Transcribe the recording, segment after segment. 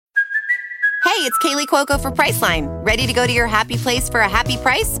it's Kaylee Cuoco for Priceline. Ready to go to your happy place for a happy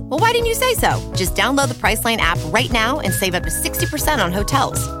price? Well, why didn't you say so? Just download the Priceline app right now and save up to 60% on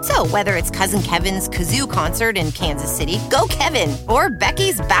hotels. So whether it's Cousin Kevin's Kazoo Concert in Kansas City, go Kevin, or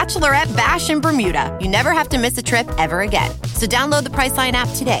Becky's Bachelorette Bash in Bermuda, you never have to miss a trip ever again. So download the Priceline app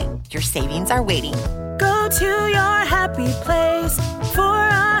today. Your savings are waiting. Go to your happy place for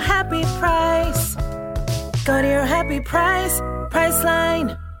a happy price. Go to your happy price,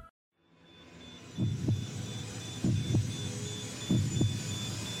 Priceline.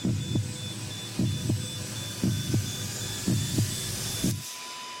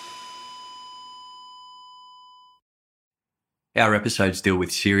 Our episodes deal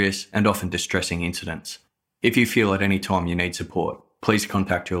with serious and often distressing incidents. If you feel at any time you need support, please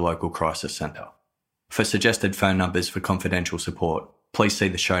contact your local crisis centre. For suggested phone numbers for confidential support, please see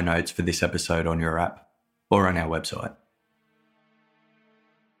the show notes for this episode on your app or on our website.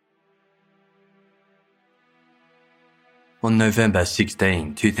 On November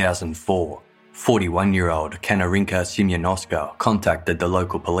 16, 2004, 41-year-old Kanarinka Semyonoska contacted the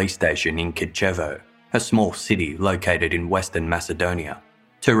local police station in Kitchevo, a small city located in Western Macedonia,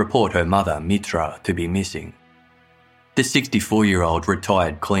 to report her mother, Mitra, to be missing. The 64-year-old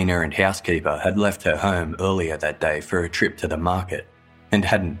retired cleaner and housekeeper had left her home earlier that day for a trip to the market and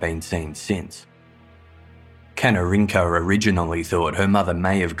hadn't been seen since. Kanarinka originally thought her mother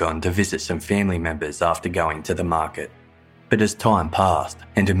may have gone to visit some family members after going to the market, but as time passed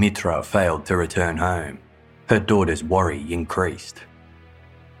and Mitra failed to return home, her daughter's worry increased.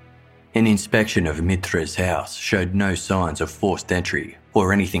 An inspection of Mitra's house showed no signs of forced entry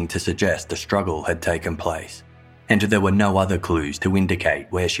or anything to suggest a struggle had taken place, and there were no other clues to indicate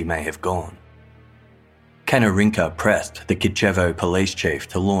where she may have gone. Kanarinka pressed the Kitchevo police chief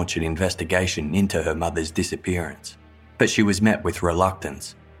to launch an investigation into her mother's disappearance, but she was met with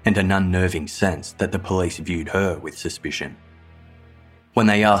reluctance and an unnerving sense that the police viewed her with suspicion. When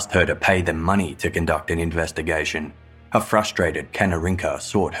they asked her to pay them money to conduct an investigation, a frustrated Kanarinka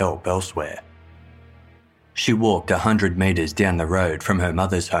sought help elsewhere. She walked 100 metres down the road from her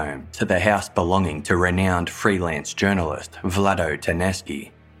mother's home to the house belonging to renowned freelance journalist Vlado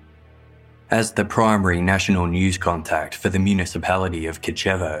Tenesky. As the primary national news contact for the municipality of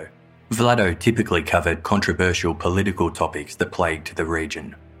Kitchevo, Vlado typically covered controversial political topics that plagued the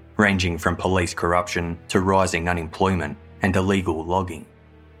region, ranging from police corruption to rising unemployment and illegal logging.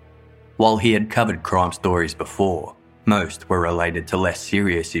 While he had covered crime stories before, most were related to less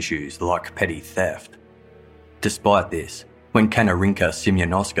serious issues like petty theft. Despite this, when Kanarinka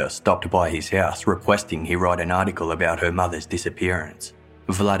Semyonoska stopped by his house requesting he write an article about her mother's disappearance,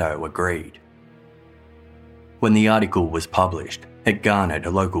 Vlado agreed. When the article was published, it garnered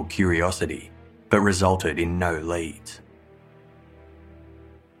a local curiosity, but resulted in no leads.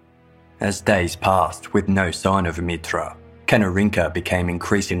 As days passed with no sign of Mitra, Kanarinka became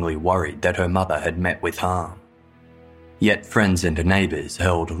increasingly worried that her mother had met with harm. Yet friends and neighbours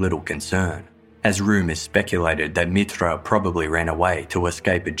held little concern, as rumours speculated that Mitra probably ran away to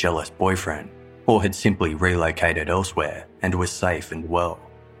escape a jealous boyfriend, or had simply relocated elsewhere and was safe and well.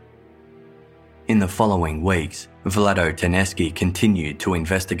 In the following weeks, Vlado Tenesky continued to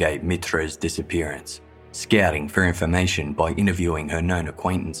investigate Mitra's disappearance, scouting for information by interviewing her known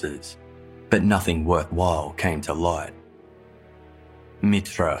acquaintances, but nothing worthwhile came to light.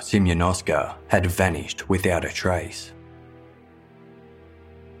 Mitra Semyonoska had vanished without a trace.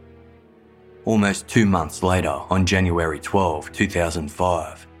 Almost 2 months later, on January 12,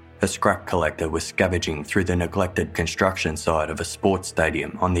 2005, a scrap collector was scavenging through the neglected construction site of a sports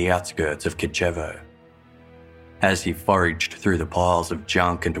stadium on the outskirts of Kitchevo. As he foraged through the piles of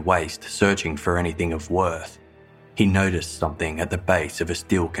junk and waste searching for anything of worth, he noticed something at the base of a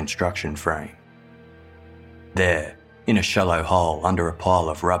steel construction frame. There, in a shallow hole under a pile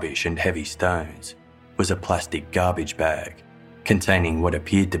of rubbish and heavy stones, was a plastic garbage bag containing what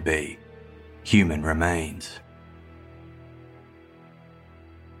appeared to be human remains.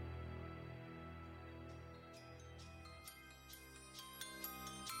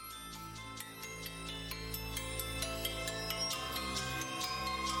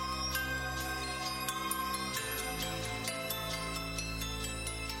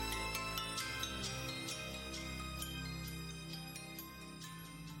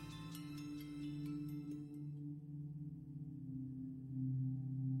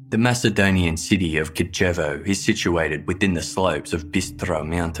 The Macedonian city of Kitchevo is situated within the slopes of Bistra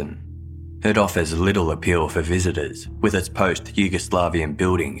mountain. It offers little appeal for visitors, with its post-Yugoslavian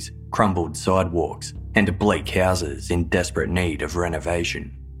buildings, crumbled sidewalks, and bleak houses in desperate need of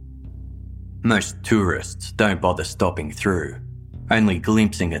renovation. Most tourists don't bother stopping through, only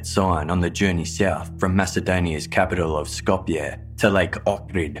glimpsing its sign on the journey south from Macedonia's capital of Skopje to Lake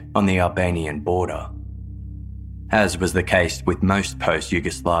Ohrid on the Albanian border. As was the case with most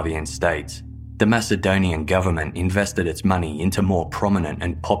post-Yugoslavian states, the Macedonian government invested its money into more prominent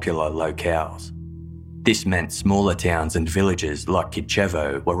and popular locales. This meant smaller towns and villages like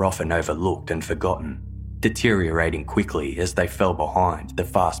Kitchevo were often overlooked and forgotten, deteriorating quickly as they fell behind the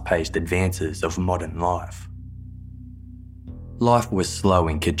fast-paced advances of modern life. Life was slow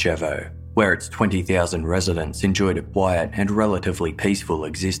in Kitchevo, where its 20,000 residents enjoyed a quiet and relatively peaceful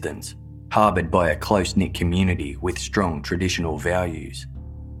existence, harboured by a close-knit community with strong traditional values.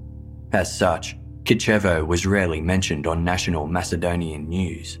 As such, Kitchevo was rarely mentioned on national Macedonian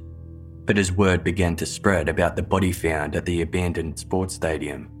news. But as word began to spread about the body found at the abandoned sports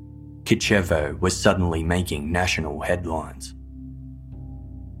stadium, Kitchevo was suddenly making national headlines.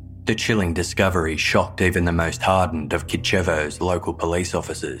 The chilling discovery shocked even the most hardened of Kitchevo's local police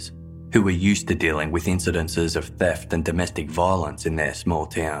officers, who were used to dealing with incidences of theft and domestic violence in their small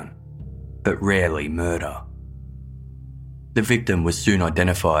town, but rarely murder. The victim was soon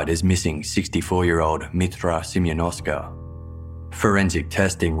identified as missing 64-year-old Mitra Simionoska. Forensic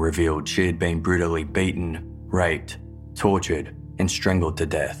testing revealed she had been brutally beaten, raped, tortured, and strangled to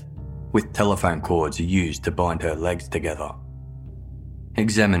death, with telephone cords used to bind her legs together.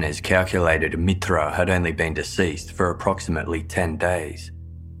 Examiners calculated Mitra had only been deceased for approximately 10 days,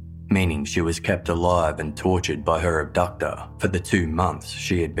 meaning she was kept alive and tortured by her abductor for the 2 months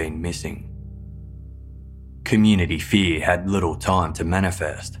she had been missing. Community fear had little time to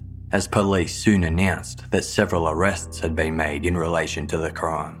manifest, as police soon announced that several arrests had been made in relation to the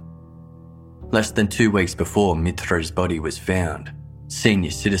crime. Less than 2 weeks before Mitra's body was found,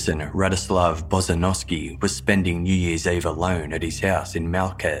 senior citizen Radislav Bozanovsky was spending New Year's Eve alone at his house in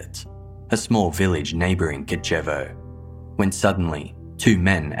Malkets, a small village neighbouring Kitchevo, when suddenly 2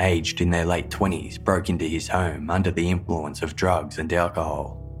 men aged in their late 20s broke into his home under the influence of drugs and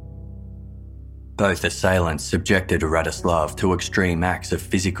alcohol. Both assailants subjected Radislav to extreme acts of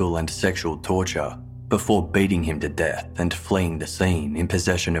physical and sexual torture before beating him to death and fleeing the scene in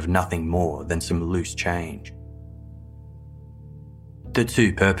possession of nothing more than some loose change. The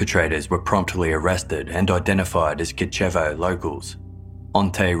 2 perpetrators were promptly arrested and identified as Kitchevo locals,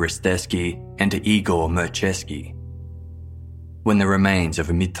 Ante Risteski and Igor Mercheski. When the remains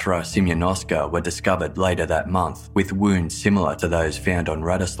of Mitra Simionoska were discovered later that month with wounds similar to those found on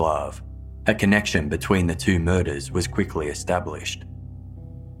Radislav, a connection between the 2 murders was quickly established.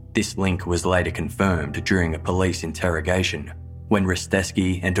 This link was later confirmed during a police interrogation when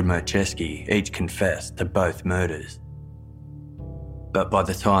Risteski and Mercheski each confessed to both murders. But by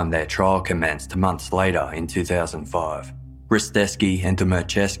the time their trial commenced months later in 2005, Risteski and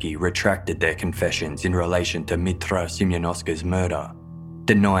Mercheski retracted their confessions in relation to Mitra Simionoska's murder,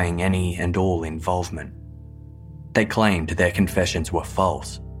 denying any and all involvement. They claimed their confessions were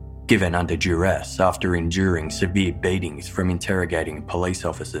false, given under duress after enduring severe beatings from interrogating police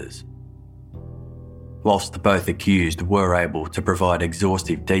officers. Whilst both accused were able to provide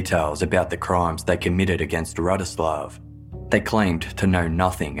exhaustive details about the crimes they committed against Radislav, they claimed to know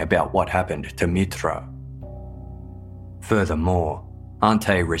nothing about what happened to Mitra. Furthermore,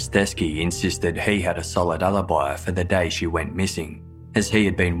 Ante Risteski insisted he had a solid alibi for the day she went missing, as he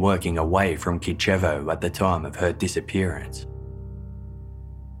had been working away from Kitchevo at the time of her disappearance.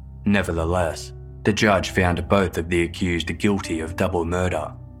 Nevertheless, the judge found both of the accused guilty of double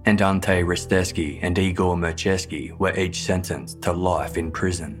murder, and Ante Risteski and Igor Mercheski were each sentenced to life in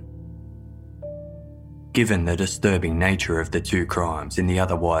prison. Given the disturbing nature of the 2 crimes in the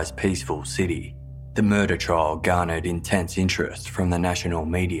otherwise peaceful city, the murder trial garnered intense interest from the national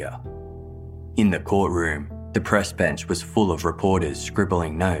media. In the courtroom, the press bench was full of reporters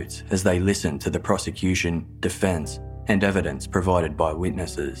scribbling notes as they listened to the prosecution, defence, and evidence provided by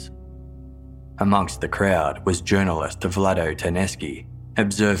witnesses. Amongst the crowd was journalist Vlado Teneski,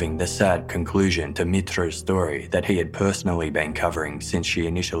 observing the sad conclusion to Mitra's story that he had personally been covering since she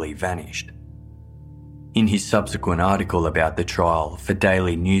initially vanished. In his subsequent article about the trial for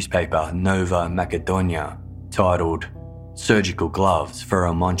daily newspaper Nova Macedonia, titled "Surgical Gloves for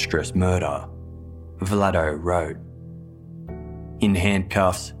a Monstrous Murder," Vlado wrote, "In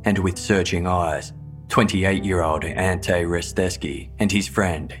handcuffs and with searching eyes, 28-year-old Ante Risteski and his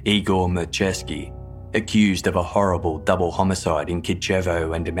friend Igor Mercheski, accused of a horrible double homicide in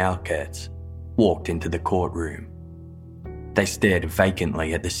Kitchevo and Malkets, walked into the courtroom. They stared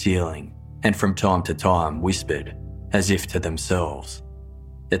vacantly at the ceiling and from time to time whispered, as if to themselves,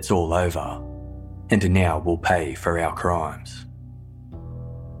 'It's all over, and now we'll pay for our crimes.'"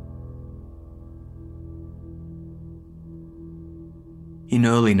 In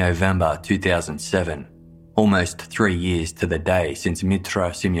early November 2007, almost 3 years to the day since Mitra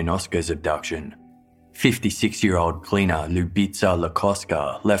Semyonovska's abduction, 56-year-old cleaner Lubitsa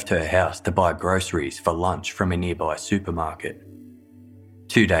Lakoska left her house to buy groceries for lunch from a nearby supermarket.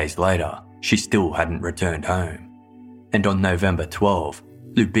 2 days later, she still hadn't returned home. And on November 12,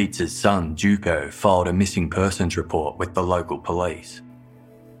 Lubitsa's son, Juko, filed a missing persons report with the local police.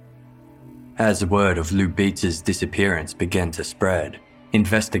 As word of Lubitsa's disappearance began to spread,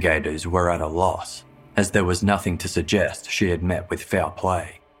 investigators were at a loss, as there was nothing to suggest she had met with foul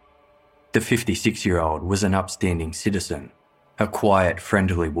play. The 56-year-old was an upstanding citizen, a quiet,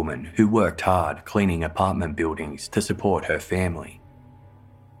 friendly woman who worked hard cleaning apartment buildings to support her family.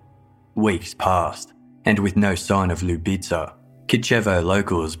 Weeks passed, and with no sign of Lubitsa, Kitchevo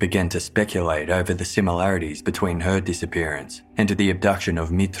locals began to speculate over the similarities between her disappearance and the abduction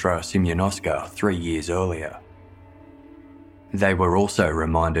of Mitra Semyonovska 3 years earlier. They were also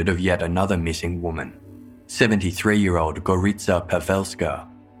reminded of yet another missing woman, 73-year-old Goritsa Pavelska,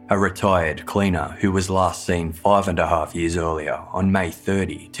 a retired cleaner who was last seen 5.5 years earlier on May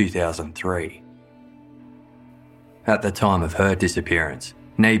 30, 2003. At the time of her disappearance,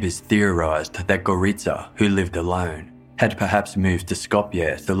 neighbours theorised that Goritsa, who lived alone, had perhaps moved to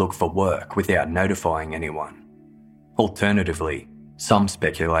Skopje to look for work without notifying anyone. Alternatively, some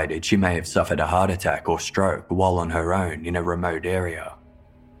speculated she may have suffered a heart attack or stroke while on her own in a remote area.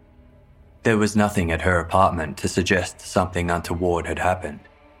 There was nothing at her apartment to suggest something untoward had happened,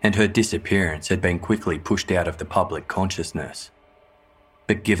 and her disappearance had been quickly pushed out of the public consciousness.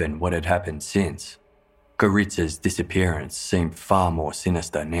 But given what had happened since, Goritsa's disappearance seemed far more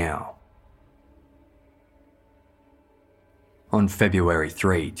sinister now. On February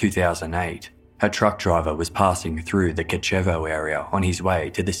 3, 2008, a truck driver was passing through the Kitchevo area on his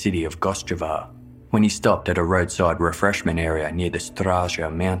way to the city of Gostivar when he stopped at a roadside refreshment area near the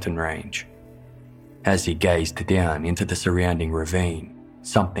Straja mountain range. As he gazed down into the surrounding ravine,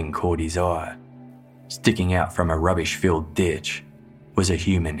 something caught his eye. Sticking out from a rubbish-filled ditch was a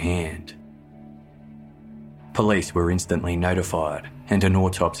human hand. Police were instantly notified, and an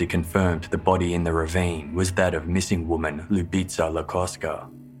autopsy confirmed the body in the ravine was that of missing woman Lubitsa Lakoska.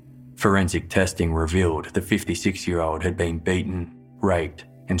 Forensic testing revealed the 56-year-old had been beaten, raped,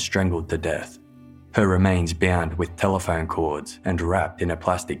 and strangled to death, her remains bound with telephone cords and wrapped in a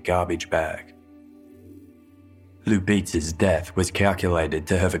plastic garbage bag. Lubitsa's death was calculated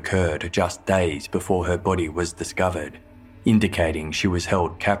to have occurred just days before her body was discovered, indicating she was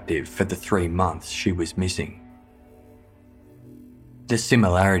held captive for the 3 months she was missing. The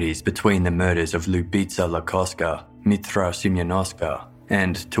similarities between the murders of Lubitsa Lakoska, Mitra Semyonovska,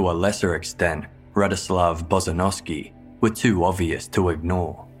 and, to a lesser extent, Radoslav Bozanovsky were too obvious to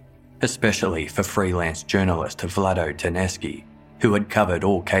ignore, especially for freelance journalist Vlado Teneski, who had covered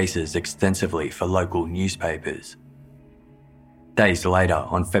all cases extensively for local newspapers. Days later,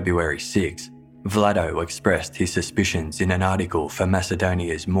 on February 6, Vlado expressed his suspicions in an article for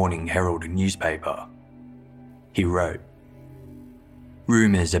Macedonia's Morning Herald newspaper. He wrote,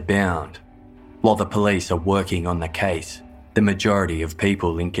 "Rumours abound. While the police are working on the case, the majority of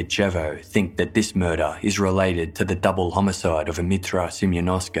people in Kitchevo think that this murder is related to the double homicide of Mitra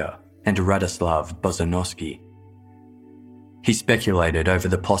Semyonovska and Radoslav Bozanovsky." He speculated over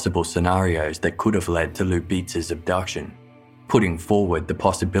the possible scenarios that could have led to Lubitsa's abduction, putting forward the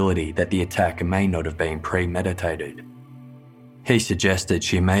possibility that the attack may not have been premeditated. He suggested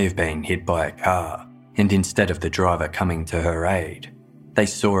she may have been hit by a car, and instead of the driver coming to her aid, they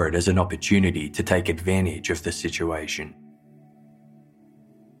saw it as an opportunity to take advantage of the situation.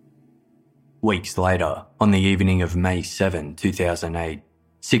 Weeks later, on the evening of May 7, 2008,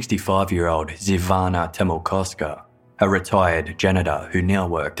 65-year-old Zivana Temolkoska, a retired janitor who now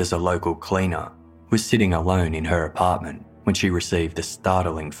worked as a local cleaner, was sitting alone in her apartment when she received a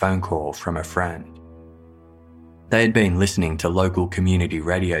startling phone call from a friend. They had been listening to local community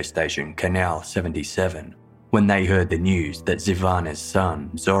radio station Canal 77 when they heard the news that Zivana's son,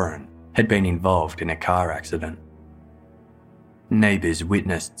 Zoran, had been involved in a car accident. Neighbours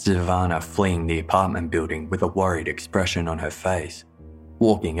witnessed Zivana fleeing the apartment building with a worried expression on her face,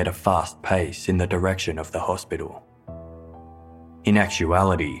 walking at a fast pace in the direction of the hospital. In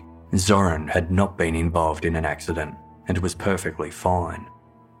actuality, Zoran had not been involved in an accident and was perfectly fine.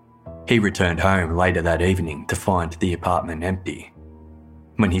 He returned home later that evening to find the apartment empty.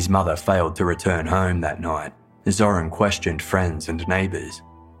 When his mother failed to return home that night, Zoran questioned friends and neighbours,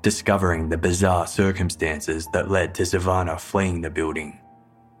 discovering the bizarre circumstances that led to Zivana fleeing the building.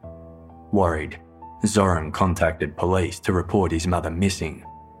 Worried, Zoran contacted police to report his mother missing,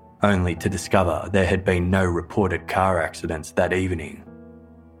 only to discover there had been no reported car accidents that evening,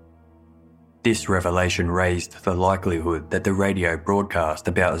 This revelation raised the likelihood that the radio broadcast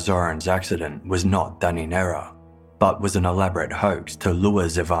about Zoran's accident was not done in error, but was an elaborate hoax to lure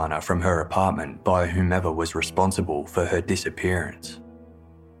Zvana from her apartment by whomever was responsible for her disappearance.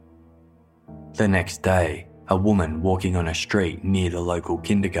 The next day, a woman walking on a street near the local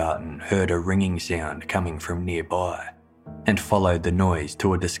kindergarten heard a ringing sound coming from nearby and followed the noise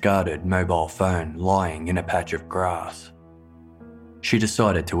to a discarded mobile phone lying in a patch of grass. She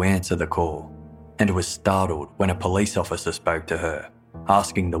decided to answer the call and was startled when a police officer spoke to her,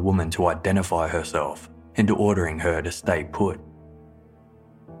 asking the woman to identify herself and ordering her to stay put.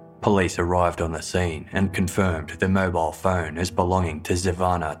 Police arrived on the scene and confirmed the mobile phone as belonging to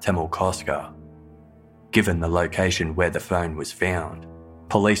Zvana Temulkoska. Given the location where the phone was found,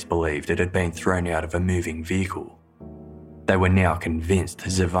 police believed it had been thrown out of a moving vehicle. They were now convinced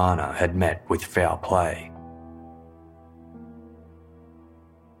Zvana had met with foul play.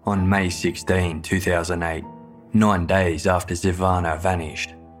 On May 16, 2008, 9 days after Zvana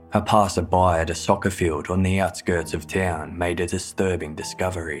vanished, a passerby at a soccer field on the outskirts of town made a disturbing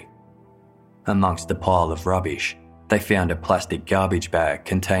discovery. Amongst a pile of rubbish, they found a plastic garbage bag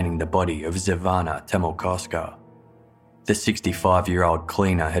containing the body of Zvana Temulkoska. The 65-year-old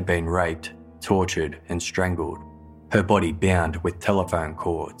cleaner had been raped, tortured and strangled, her body bound with telephone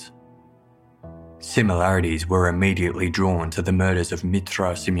cords. Similarities were immediately drawn to the murders of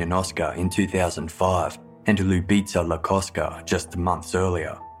Mitra Semyonoska in 2005 and Lubitsa Lakoska just months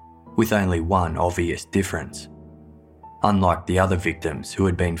earlier, with only one obvious difference. Unlike the other victims who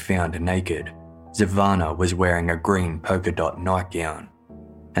had been found naked, Zvana was wearing a green polka dot nightgown,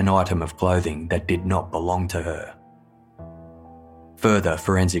 an item of clothing that did not belong to her. Further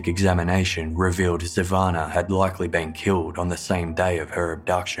forensic examination revealed Zvana had likely been killed on the same day of her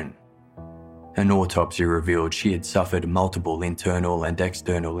abduction. An autopsy revealed she had suffered multiple internal and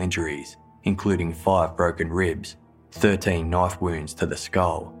external injuries, including 5 broken ribs, 13 knife wounds to the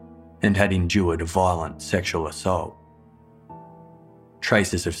skull, and had endured violent sexual assault.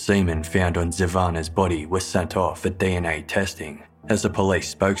 Traces of semen found on Zvana's body were sent off for DNA testing as a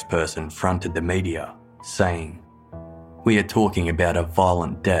police spokesperson fronted the media, saying, "We are talking about a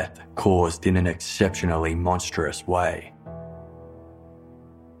violent death caused in an exceptionally monstrous way."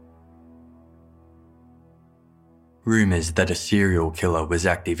 Rumours that a serial killer was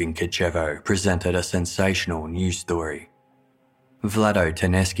active in Tchetchevo presented a sensational news story. Vlado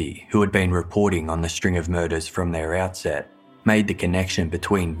Teneski, who had been reporting on the string of murders from their outset, made the connection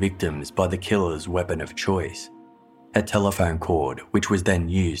between victims by the killer's weapon of choice, a telephone cord which was then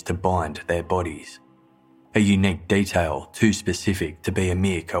used to bind their bodies, a unique detail too specific to be a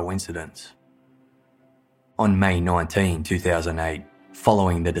mere coincidence. On May 19, 2008,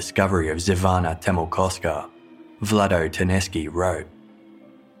 following the discovery of Zvana Temulkoska, Vlado Teneski wrote,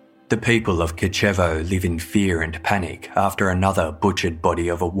 "The people of Tchetchevo live in fear and panic after another butchered body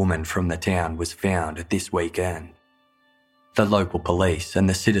of a woman from the town was found this weekend. The local police and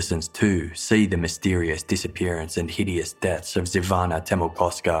the citizens too see the mysterious disappearance and hideous deaths of Zvana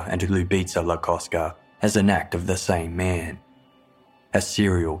Temulkoska and Lubitsa Lakoska as an act of the same man, a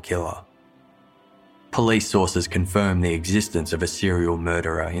serial killer. Police sources confirm the existence of a serial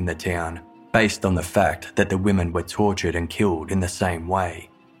murderer in the town based on the fact that the women were tortured and killed in the same way,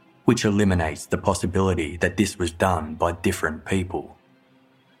 which eliminates the possibility that this was done by different people."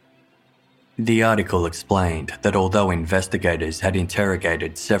 The article explained that although investigators had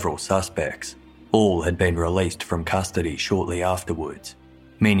interrogated several suspects, all had been released from custody shortly afterwards,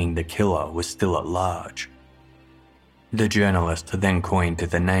 meaning the killer was still at large. The journalist then coined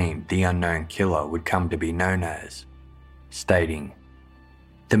the name the unknown killer would come to be known as, stating,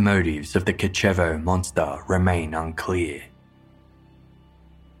 "The motives of the Tchetchevo monster remain unclear."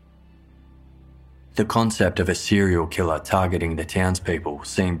 The concept of a serial killer targeting the townspeople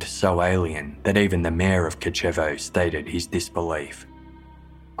seemed so alien that even the mayor of Tchetchevo stated his disbelief.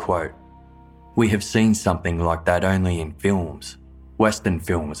 Quote, "We have seen something like that only in films, Western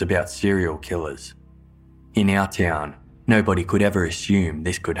films about serial killers. In our town, nobody could ever assume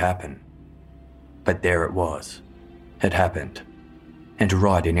this could happen. But there it was. It happened. And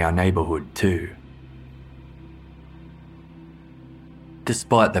right in our neighbourhood too."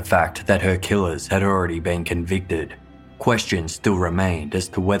 Despite the fact that her killers had already been convicted, questions still remained as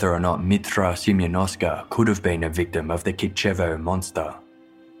to whether or not Mitra Semyonoska could have been a victim of the Tchetchevo monster.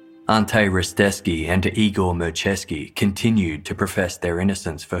 Ante Ristevsky and Igor Murchesky continued to profess their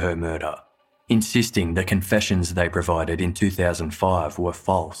innocence for her murder, insisting the confessions they provided in 2005 were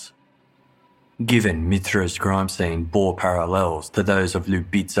false. Given Mitra's crime scene bore parallels to those of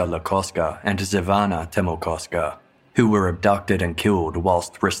Lubitsa Lakoska and Zvana Temulkoska, who were abducted and killed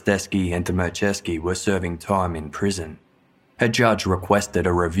whilst Ristevski and Mercheski were serving time in prison. A judge requested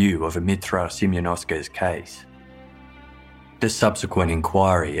a review of Mitra Semyonovska's case. The subsequent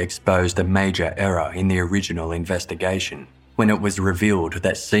inquiry exposed a major error in the original investigation when it was revealed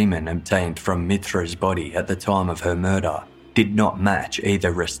that semen obtained from Mitra's body at the time of her murder did not match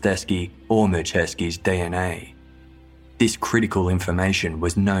either Ristevski or Mercheski's DNA. This critical information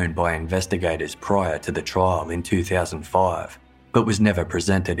was known by investigators prior to the trial in 2005, but was never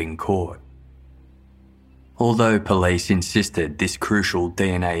presented in court. Although police insisted this crucial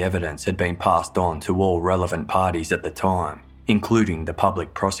DNA evidence had been passed on to all relevant parties at the time, including the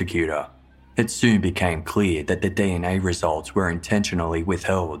public prosecutor, it soon became clear that the DNA results were intentionally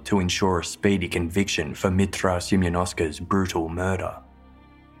withheld to ensure a speedy conviction for Mitra Semyonovska's brutal murder.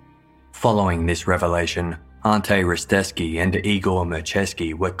 Following this revelation, Ante Ristevski and Igor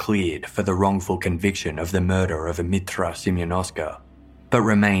Mercheski were cleared for the wrongful conviction of the murder of Mitra Semyonovska, but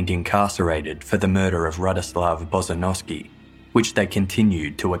remained incarcerated for the murder of Radoslav Bozanovsky, which they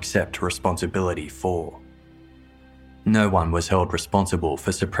continued to accept responsibility for. No one was held responsible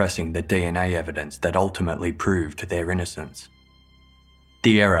for suppressing the DNA evidence that ultimately proved their innocence.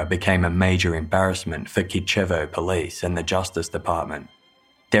 The error became a major embarrassment for Kitchevo Police and the Justice Department,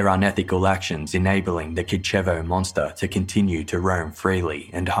 their unethical actions enabling the Kitchevo monster to continue to roam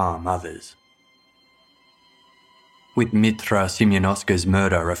freely and harm others. With Mitra Semyonovska's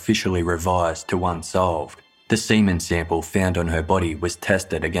murder officially revised to unsolved, the semen sample found on her body was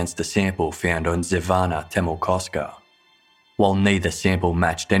tested against the sample found on Zivana Temolkoska. While neither sample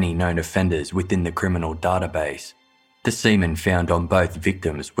matched any known offenders within the criminal database, the semen found on both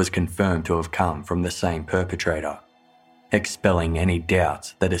victims was confirmed to have come from the same perpetrator, expelling any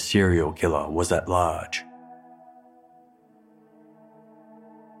doubts that a serial killer was at large.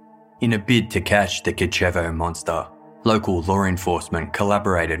 In a bid to catch the Kitchevo monster, local law enforcement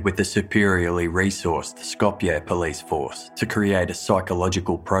collaborated with the superiorly resourced Skopje police force to create a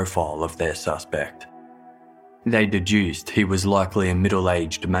psychological profile of their suspect. They deduced he was likely a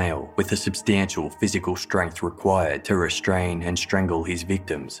middle-aged male with the substantial physical strength required to restrain and strangle his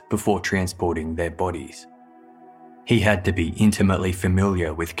victims before transporting their bodies. He had to be intimately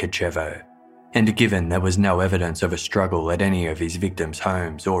familiar with Kitchevo, and given there was no evidence of a struggle at any of his victims'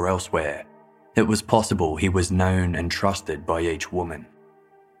 homes or elsewhere, it was possible he was known and trusted by each woman.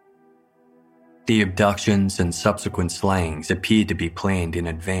 The abductions and subsequent slayings appeared to be planned in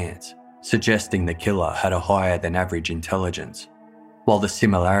advance, suggesting the killer had a higher than average intelligence, while the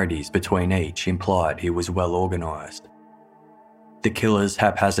similarities between each implied he was well organised. The killer's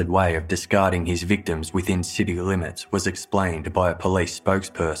haphazard way of discarding his victims within city limits was explained by a police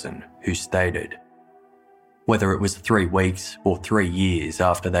spokesperson who stated, "Whether it was 3 weeks or 3 years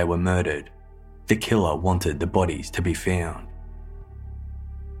after they were murdered, the killer wanted the bodies to be found."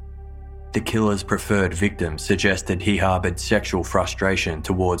 The killer's preferred victims suggested he harboured sexual frustration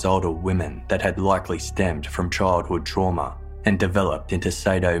towards older women that had likely stemmed from childhood trauma and developed into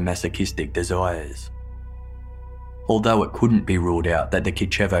sadomasochistic desires. Although it couldn't be ruled out that the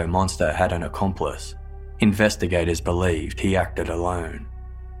Kitchevo monster had an accomplice, investigators believed he acted alone.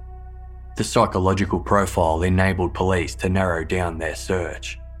 The psychological profile enabled police to narrow down their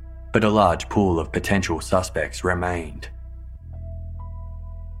search, but a large pool of potential suspects remained.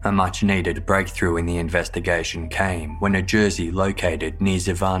 A much-needed breakthrough in the investigation came when a jersey located near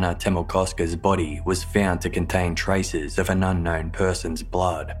Zivana Temolkoska's body was found to contain traces of an unknown person's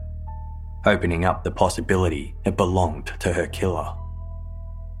blood, opening up the possibility it belonged to her killer.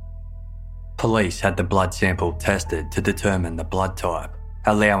 Police had the blood sample tested to determine the blood type,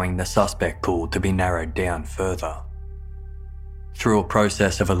 allowing the suspect pool to be narrowed down further. Through a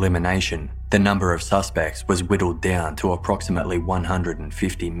process of elimination, the number of suspects was whittled down to approximately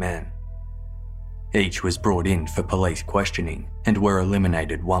 150 men. Each was brought in for police questioning and were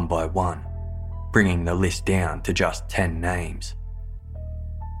eliminated one by one, bringing the list down to just 10 names.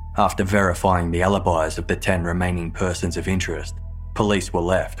 After verifying the alibis of the 10 remaining persons of interest, police were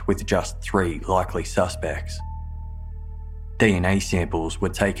left with just 3 likely suspects. DNA samples were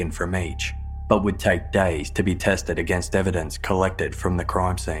taken from each, but would take days to be tested against evidence collected from the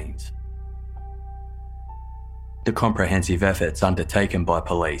crime scenes. The comprehensive efforts undertaken by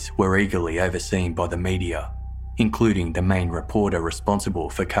police were eagerly overseen by the media, including the main reporter responsible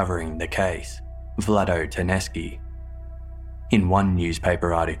for covering the case, Vlado Teneski. In one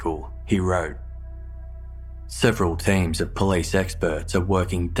newspaper article, he wrote, "Several teams of police experts are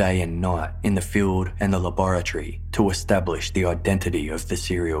working day and night in the field and the laboratory to establish the identity of the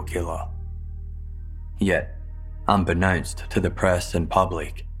serial killer. Yet, unbeknownst to the press and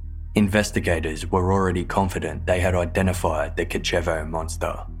public, investigators were already confident they had identified the Tkachevo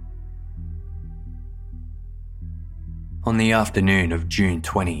monster. On the afternoon of June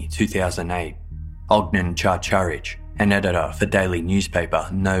 20, 2008, Ognen Charcharic, an editor for daily newspaper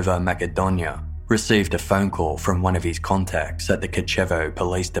Nova Macedonia, received a phone call from one of his contacts at the Tkachevo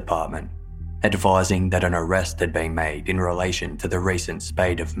Police Department, advising that an arrest had been made in relation to the recent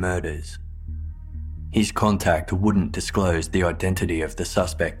spate of murders. His contact wouldn't disclose the identity of the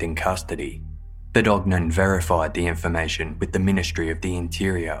suspect in custody, but Ognen verified the information with the Ministry of the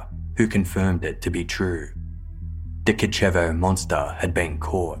Interior, who confirmed it to be true. The Tkachevo monster had been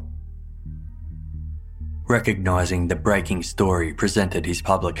caught. Recognising the breaking story presented his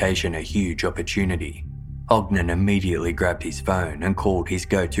publication a huge opportunity, Ognen immediately grabbed his phone and called his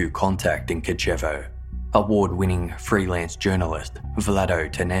go-to contact in Tkachevo, award-winning freelance journalist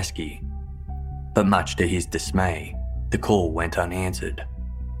Vlado Ternevsky. But much to his dismay, the call went unanswered.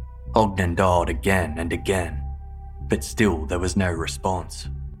 Ognen dialed again and again, but still there was no response.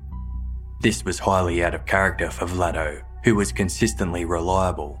 This was highly out of character for Vlado, who was consistently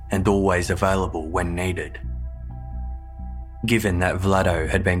reliable and always available when needed. Given that Vlado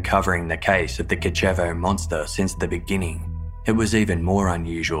had been covering the case of the Tkachevo monster since the beginning, it was even more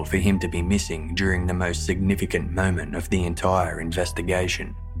unusual for him to be missing during the most significant moment of the entire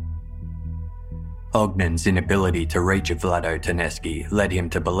investigation. Ognen's inability to reach Vlado Ternevsky led him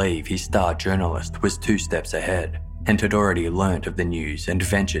to believe his star journalist was 2 steps ahead and had already learnt of the news and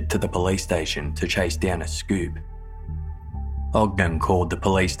ventured to the police station to chase down a scoop. Ognen called the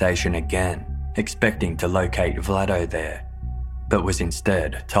police station again, expecting to locate Vlado there, but was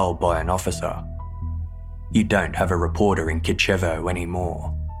instead told by an officer, "You don't have a reporter in Tkachevo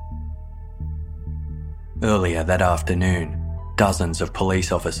anymore." Earlier that afternoon, dozens of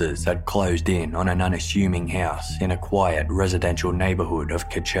police officers had closed in on an unassuming house in a quiet residential neighbourhood of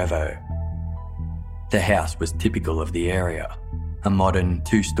Tkachevo. The house was typical of the area, a modern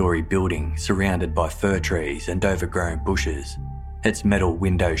 2-storey building surrounded by fir trees and overgrown bushes, its metal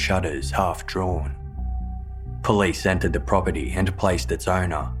window shutters half drawn. Police entered the property and placed its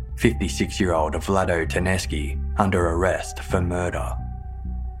owner, 56-year-old Vlado Ternevsky, under arrest for murder.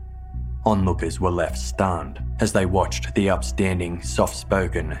 Onlookers were left stunned as they watched the upstanding,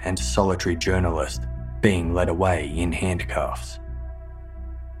 soft-spoken and solitary journalist being led away in handcuffs.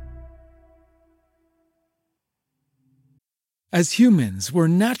 As humans, we're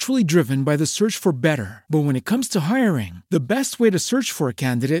naturally driven by the search for better. But when it comes to hiring, the best way to search for a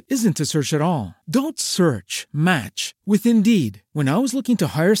candidate isn't to search at all. Don't search, match with Indeed. When I was looking to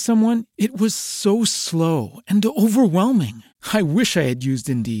hire someone, it was so slow and overwhelming. I wish I had used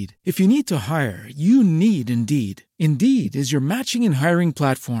Indeed. If you need to hire, you need Indeed. Indeed is your matching and hiring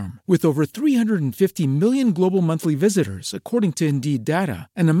platform with over 350 million global monthly visitors, according to Indeed data,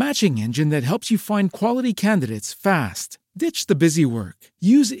 and a matching engine that helps you find quality candidates fast. Ditch the busy work.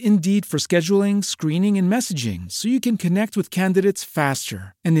 Use Indeed for scheduling, screening, and messaging so you can connect with candidates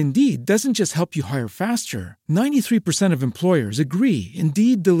faster. And Indeed doesn't just help you hire faster. 93% of employers agree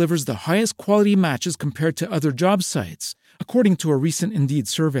Indeed delivers the highest quality matches compared to other job sites, according to a recent Indeed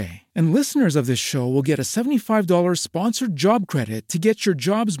survey. And listeners of this show will get a $75 sponsored job credit to get your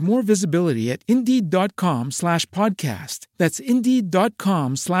jobs more visibility at Indeed.com/podcast. That's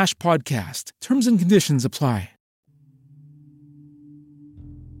Indeed.com/podcast. Terms and conditions apply.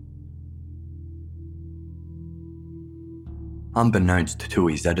 Unbeknownst to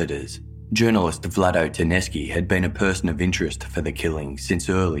his editors, journalist Vlado Ternevsky had been a person of interest for the killing since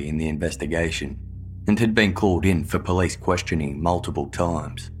early in the investigation and had been called in for police questioning multiple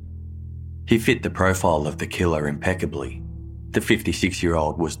times. He fit the profile of the killer impeccably. The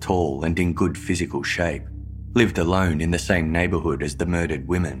 56-year-old was tall and in good physical shape, lived alone in the same neighbourhood as the murdered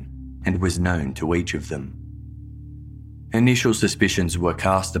women, and was known to each of them. Initial suspicions were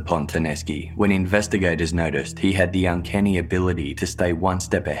cast upon Ternevsky when investigators noticed he had the uncanny ability to stay 1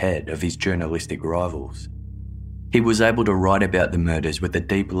 step ahead of his journalistic rivals. He was able to write about the murders with a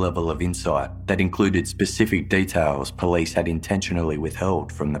deep level of insight that included specific details police had intentionally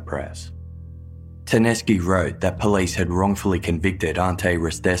withheld from the press. Ternevsky wrote that police had wrongfully convicted Ante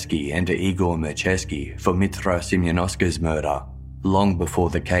Rastevsky and Igor Merchevsky for Mitra Semyonovska's murder long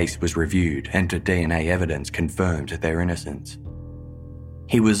before the case was reviewed and DNA evidence confirmed their innocence.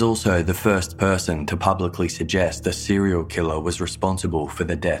 He was also the first person to publicly suggest a serial killer was responsible for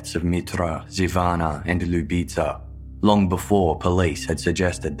the deaths of Mitra, Zivana and Lubitsa, long before police had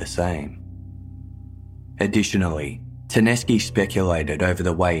suggested the same. Additionally, Ternevsky speculated over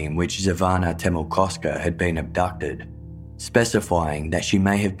the way in which Zivana Temulkoska had been abducted, specifying that she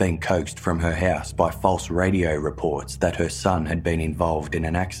may have been coaxed from her house by false radio reports that her son had been involved in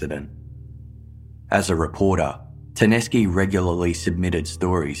an accident. As a reporter, Tedeschi regularly submitted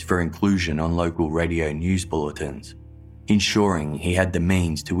stories for inclusion on local radio news bulletins, ensuring he had the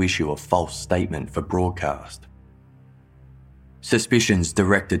means to issue a false statement for broadcast. Suspicions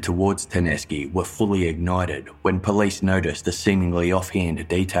directed towards Tedeschi were fully ignited when police noticed a seemingly offhand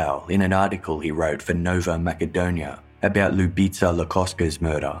detail in an article he wrote for Nova Macedonia about Ljubica Lukovska's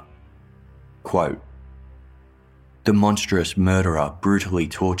murder. Quote, "The monstrous murderer brutally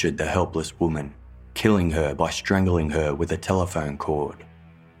tortured the helpless woman, killing her by strangling her with a telephone cord.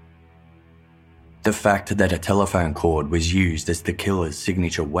 The fact that a telephone cord was used as the killer's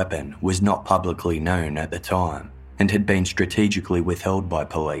signature weapon was not publicly known at the time and had been strategically withheld by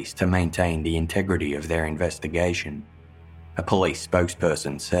police to maintain the integrity of their investigation," a police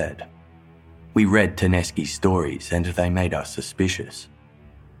spokesperson said. "We read Tedeschi's stories and they made us suspicious.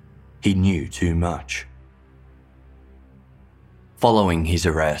 He knew too much." Following his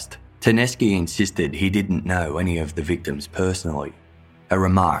arrest, Tedeschi insisted he didn't know any of the victims personally, a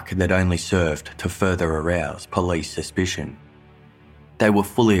remark that only served to further arouse police suspicion. They were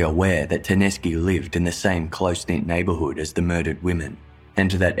fully aware that Tedeschi lived in the same close-knit neighbourhood as the murdered women,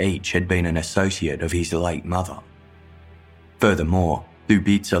 and that each had been an associate of his late mother. Furthermore,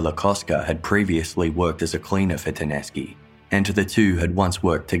 Ljubica Lukovska had previously worked as a cleaner for Tedeschi, and the two had once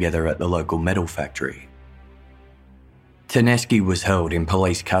worked together at the local metal factory. Tedeschi was held in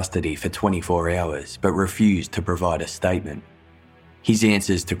police custody for 24 hours but refused to provide a statement. His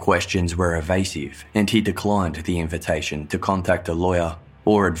answers to questions were evasive, and he declined the invitation to contact a lawyer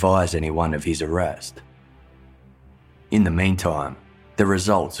or advise anyone of his arrest. In the meantime, the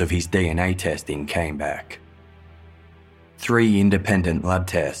results of his DNA testing came back. 3 independent lab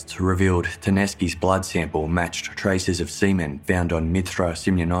tests revealed Tedeschi's blood sample matched traces of semen found on Mitra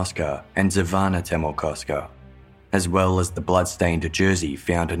Simyonovska and Ivana Temelkovska, as well as the blood-stained jersey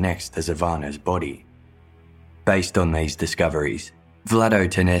found next to Ivana's body. Based on these discoveries, Vlado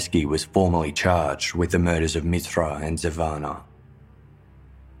Tedeschi was formally charged with the murders of Mitra and Ivana.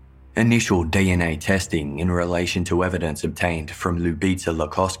 Initial DNA testing in relation to evidence obtained from Ljubica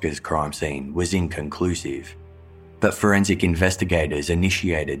Lukovska's crime scene was inconclusive, but forensic investigators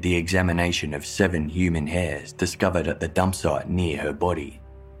initiated the examination of 7 human hairs discovered at the dump site near her body.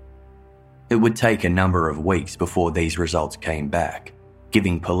 It would take a number of weeks before these results came back,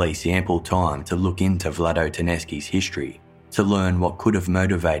 giving police ample time to look into Vlado Tedeschi's history to learn what could have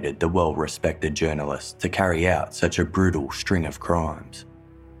motivated the well-respected journalist to carry out such a brutal string of crimes.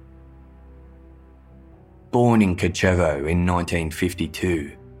 Born in Kočevo in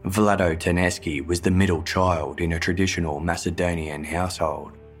 1952, Vlado Tedeschi was the middle child in a traditional Macedonian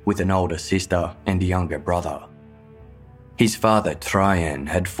household, with an older sister and younger brother. His father, Trajan,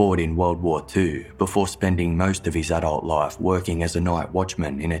 had fought in World War II before spending most of his adult life working as a night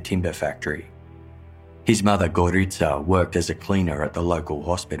watchman in a timber factory. His mother, Gorica, worked as a cleaner at the local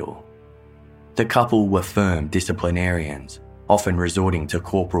hospital. The couple were firm disciplinarians, often resorting to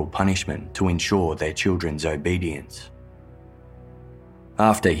corporal punishment to ensure their children's obedience.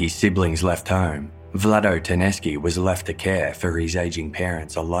 After his siblings left home, Vlado Tedeschi was left to care for his aging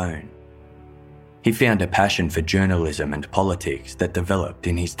parents alone. He found a passion for journalism and politics that developed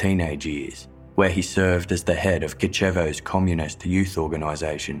in his teenage years, where he served as the head of Kočevo's communist youth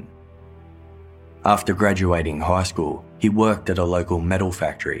organisation. After graduating high school, he worked at a local metal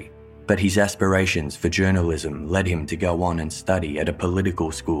factory, but his aspirations for journalism led him to go on and study at a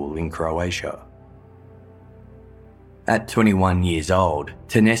political school in Croatia. At 21 years old,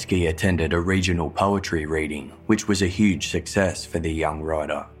 Tedeschi attended a regional poetry reading, which was a huge success for the young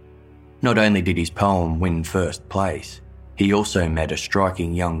writer. Not only did his poem win first place, he also met a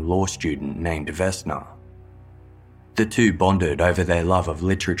striking young law student named Vesna. The two bonded over their love of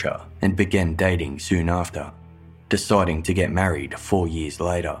literature and began dating soon after, deciding to get married 4 years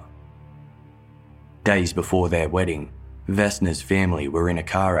later. Days before their wedding, Vesna's family were in a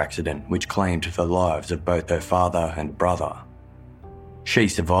car accident which claimed the lives of both her father and brother. She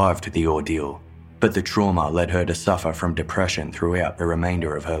survived the ordeal, but the trauma led her to suffer from depression throughout the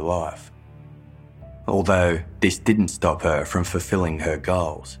remainder of her life. Although this didn't stop her from fulfilling her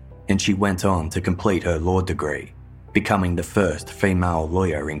goals, and she went on to complete her law degree, becoming the first female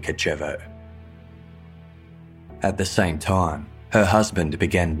lawyer in Kočevo. At the same time, her husband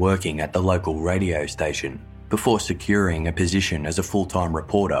began working at the local radio station before securing a position as a full-time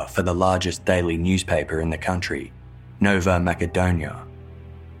reporter for the largest daily newspaper in the country, Nova Macedonia.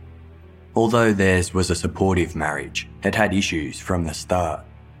 Although theirs was a supportive marriage, it had issues from the start,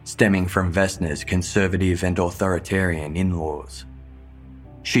 stemming from Vesna's conservative and authoritarian in-laws.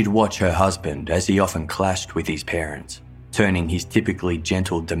 She'd watch her husband as he often clashed with his parents, turning his typically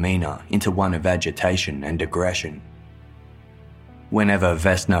gentle demeanour into one of agitation and aggression. Whenever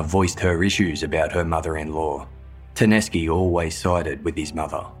Vesna voiced her issues about her mother-in-law, Tedeschi always sided with his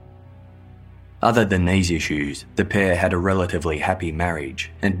mother. Other than these issues, the pair had a relatively happy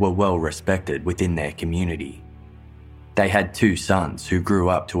marriage and were well respected within their community. They had 2 sons who grew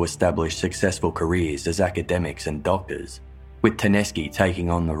up to establish successful careers as academics and doctors, with Tedeschi taking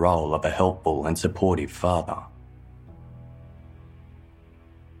on the role of a helpful and supportive father.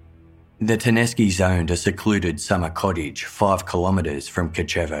 The Tedeschis owned a secluded summer cottage 5 kilometres from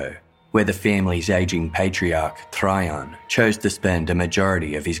Kočevo, where the family's ageing patriarch Trajan chose to spend a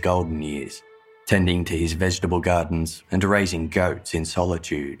majority of his golden years, tending to his vegetable gardens and raising goats in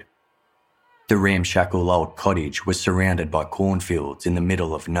solitude. The ramshackle old cottage was surrounded by cornfields in the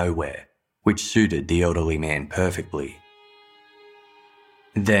middle of nowhere, which suited the elderly man perfectly.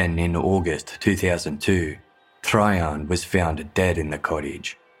 Then, in August 2002, Trajan was found dead in the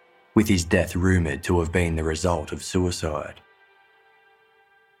cottage, with his death rumoured to have been the result of suicide.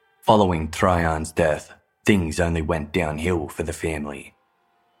 Following Trajan's death, things only went downhill for the family.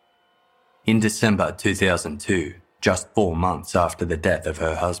 In December 2002, just 4 months after the death of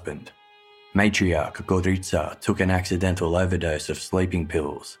her husband, matriarch Gorica took an accidental overdose of sleeping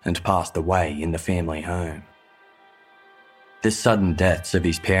pills and passed away in the family home. The sudden deaths of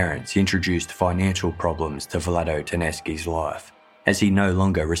his parents introduced financial problems to Vlado Tedeschi's life, as he no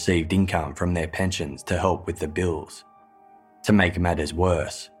longer received income from their pensions to help with the bills. To make matters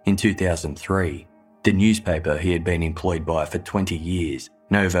worse, in 2003, the newspaper he had been employed by for 20 years,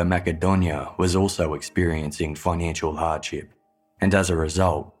 Nova Macedonia, was also experiencing financial hardship, and as a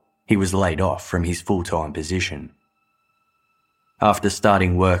result, he was laid off from his full-time position. After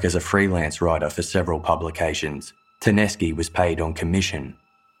starting work as a freelance writer for several publications, Tedeschi was paid on commission,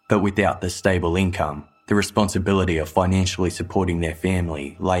 but without the stable income, the responsibility of financially supporting their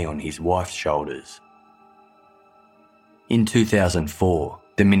family lay on his wife's shoulders. In 2004,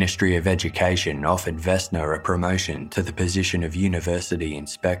 the Ministry of Education offered Vesna a promotion to the position of university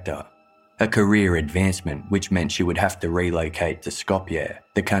inspector, a career advancement which meant she would have to relocate to Skopje,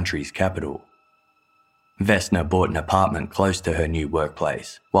 the country's capital. Vesna bought an apartment close to her new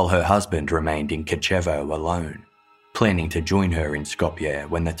workplace, while her husband remained in Kočevo alone, planning to join her in Skopje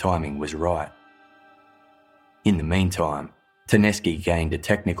when the timing was right. In the meantime, Tedeschi gained a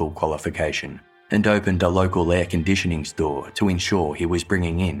technical qualification and opened a local air conditioning store to ensure he was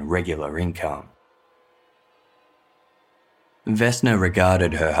bringing in regular income. Vesna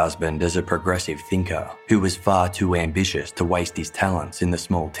regarded her husband as a progressive thinker who was far too ambitious to waste his talents in the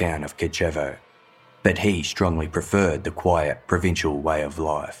small town of Kočevo, but he strongly preferred the quiet provincial way of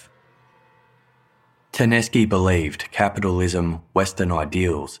life. Tedeschi believed capitalism, Western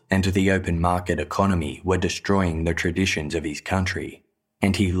ideals, and the open market economy were destroying the traditions of his country,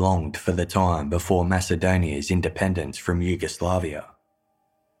 and he longed for the time before Macedonia's independence from Yugoslavia.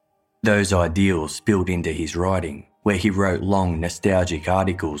 Those ideals spilled into his writing, where he wrote long, nostalgic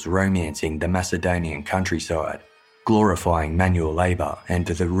articles romancing the Macedonian countryside, glorifying manual labour and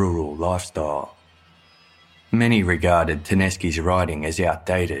the rural lifestyle. Many regarded Tedeschi's writing as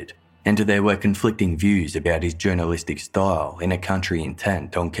outdated, and there were conflicting views about his journalistic style in a country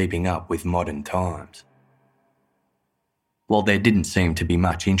intent on keeping up with modern times. While there didn't seem to be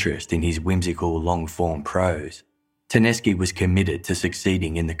much interest in his whimsical long-form prose, Tedeschi was committed to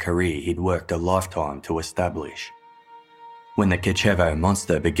succeeding in the career he'd worked a lifetime to establish. When the Kočevo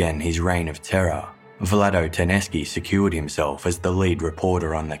monster began his reign of terror, Vlado Tedeschi secured himself as the lead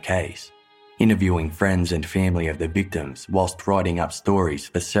reporter on the case, interviewing friends and family of the victims whilst writing up stories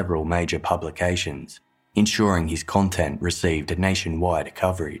for several major publications, ensuring his content received nationwide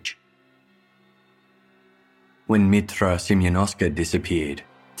coverage. When Mitra Simionovska disappeared,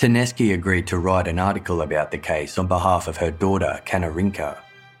 Tedeschi agreed to write an article about the case on behalf of her daughter, Kanarinka.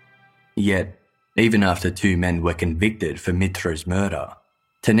 Yet, even after 2 men were convicted for Mitra's murder,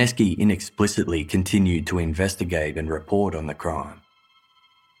 Tedeschi inexplicitly continued to investigate and report on the crime.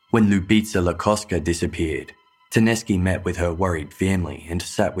 When Ljubica Lakoska disappeared, Tedeschi met with her worried family and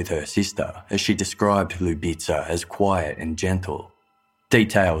sat with her sister as she described Ljubica as quiet and gentle,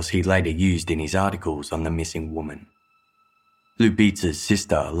 details he later used in his articles on the missing woman. Ljubica's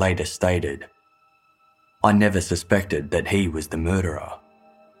sister later stated, "I never suspected that he was the murderer.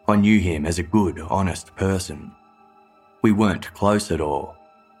 I knew him as a good, honest person. We weren't close at all,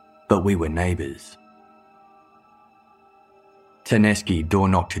 but we were neighbours." Tedeschi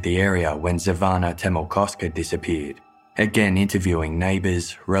door-knocked the area when Zvana Temelkovska disappeared, again interviewing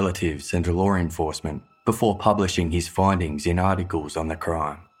neighbours, relatives and law enforcement before publishing his findings in articles on the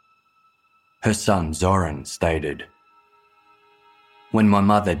crime. Her son Zoran stated, "When my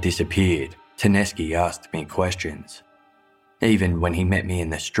mother disappeared, Tedeschi asked me questions. Even when he met me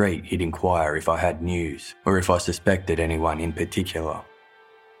in the street, he'd inquire if I had news or if I suspected anyone in particular.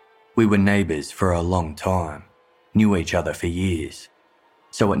 We were neighbours for a long time, knew each other for years,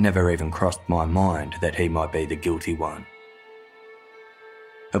 so it never even crossed my mind that he might be the guilty one."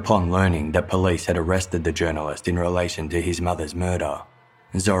 Upon learning that police had arrested the journalist in relation to his mother's murder,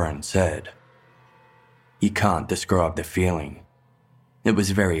 Zoran said, "You can't describe the feeling. It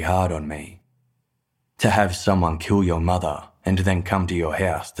was very hard on me. To have someone kill your mother and then come to your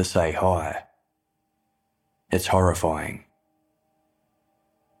house to say hi. It's horrifying."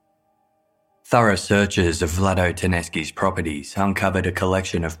 Thorough searches of Vlado Tedeschi's properties uncovered a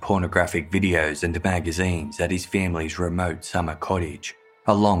collection of pornographic videos and magazines at his family's remote summer cottage,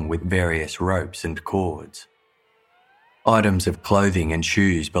 along with various ropes and cords. Items of clothing and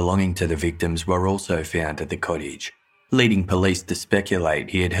shoes belonging to the victims were also found at the cottage, leading police to speculate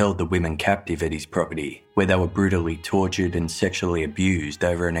he had held the women captive at his property, where they were brutally tortured and sexually abused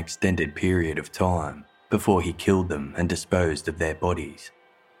over an extended period of time before he killed them and disposed of their bodies.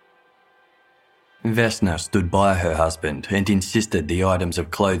 Vesna stood by her husband and insisted the items of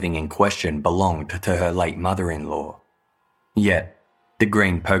clothing in question belonged to her late mother-in-law. Yet, the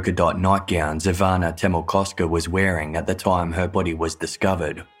green polka dot nightgown Ivana Temolkoska was wearing at the time her body was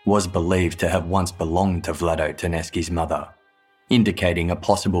discovered was believed to have once belonged to Vlado Tedeschi's mother, indicating a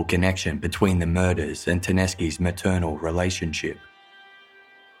possible connection between the murders and Tedeschi's maternal relationship.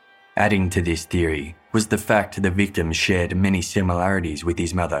 Adding to this theory was the fact the victims shared many similarities with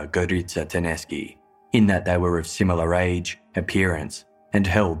his mother Gorica Tedeschi, in that they were of similar age, appearance, and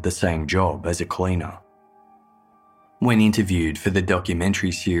held the same job as a cleaner. When interviewed for the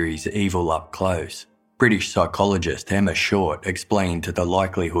documentary series Evil Up Close, British psychologist Emma Short explained the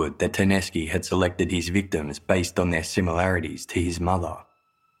likelihood that Tedeschi had selected his victims based on their similarities to his mother.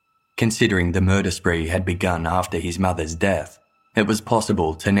 Considering the murder spree had begun after his mother's death, it was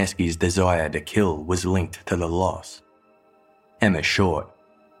possible Tedeschi's desire to kill was linked to the loss. Emma Short,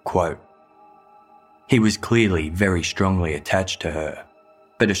 quote, "He was clearly very strongly attached to her.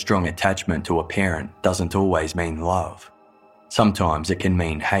 But a strong attachment to a parent doesn't always mean love. Sometimes it can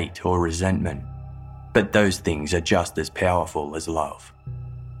mean hate or resentment, but those things are just as powerful as love."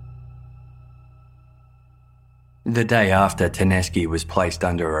 The day after Tedeschi was placed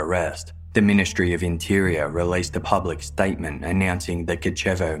under arrest, the Ministry of Interior released a public statement announcing the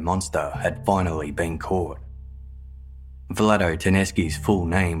Tkachevo monster had finally been caught. Vlado Tedeschi's full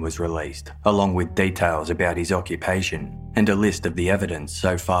name was released, along with details about his occupation and a list of the evidence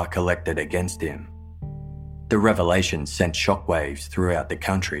so far collected against him. The revelation sent shockwaves throughout the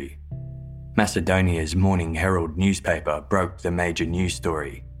country. Macedonia's Morning Herald newspaper broke the major news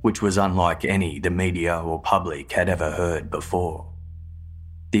story, which was unlike any the media or public had ever heard before.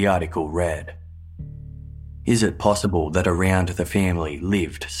 The article read, "Is it possible that around the family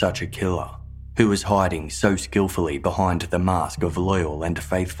lived such a killer, who was hiding so skillfully behind the mask of loyal and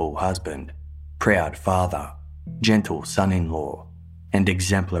faithful husband, proud father, gentle son-in-law, and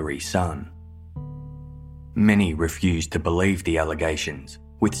exemplary son?" Many refused to believe the allegations,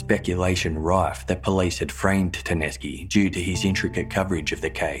 with speculation rife that police had framed Tedeschi due to his intricate coverage of the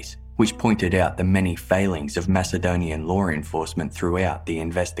case, which pointed out the many failings of Macedonian law enforcement throughout the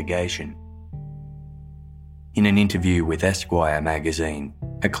investigation. In an interview with Esquire magazine,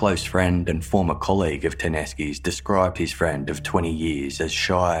 a close friend and former colleague of Tedeschi's described his friend of 20 years as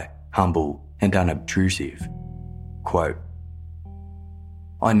shy, humble, and unobtrusive. Quote,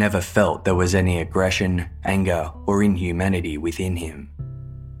 "I never felt there was any aggression, anger, or inhumanity within him.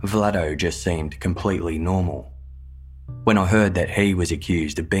 Vlado just seemed completely normal. When I heard that he was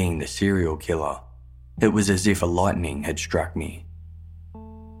accused of being the serial killer, it was as if a lightning had struck me."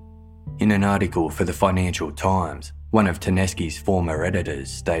 In an article for the Financial Times, one of Tedeschi's former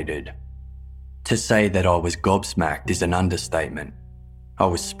editors stated, "To say that I was gobsmacked is an understatement. I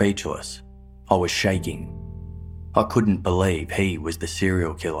was speechless. I was shaking. I couldn't believe he was the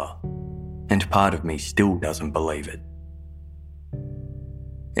serial killer, and part of me still doesn't believe it."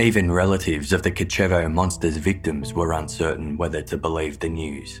 Even relatives of the Tkachevo monster's victims were uncertain whether to believe the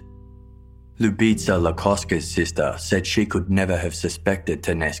news. Ljubica Lakoska's sister said she could never have suspected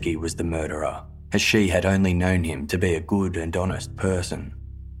Tedeschi was the murderer, as she had only known him to be a good and honest person.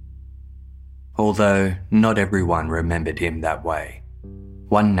 Although not everyone remembered him that way.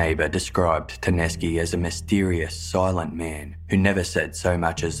 One neighbour described Tedeschi as a mysterious, silent man who never said so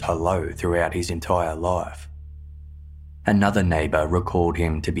much as hello throughout his entire life. Another neighbour recalled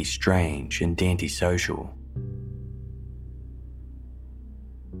him to be strange and antisocial.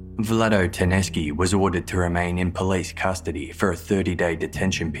 Vlado Tedeschi was ordered to remain in police custody for a 30-day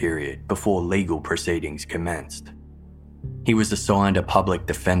detention period before legal proceedings commenced. He was assigned a public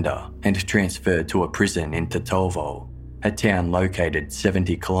defender and transferred to a prison in Tetovo, a town located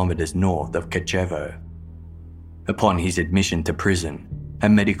 70 kilometres north of Kichevo. Upon his admission to prison, a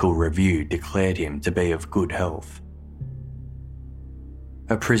medical review declared him to be of good health.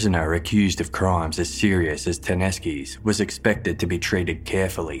 A prisoner accused of crimes as serious as Tedeschi's was expected to be treated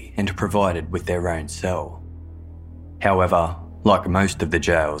carefully and provided with their own cell. However, like most of the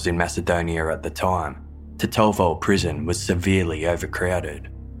jails in Macedonia at the time, Tetovo prison was severely overcrowded.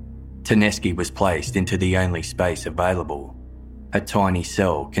 Tedeschi was placed into the only space available, a tiny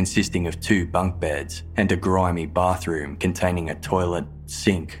cell consisting of 2 bunk beds and a grimy bathroom containing a toilet,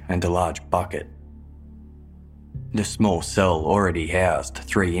 sink and a large bucket. The small cell already housed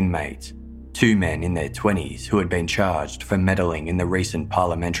 3 inmates, 2 men in their 20s who had been charged for meddling in the recent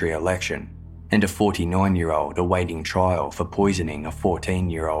parliamentary election, and a 49-year-old awaiting trial for poisoning a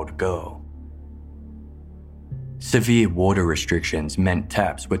 14-year-old girl. Severe water restrictions meant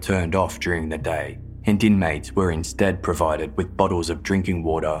taps were turned off during the day, and inmates were instead provided with bottles of drinking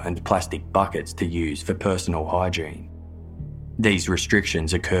water and plastic buckets to use for personal hygiene. These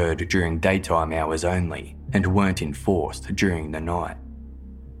restrictions occurred during daytime hours only and weren't enforced during the night.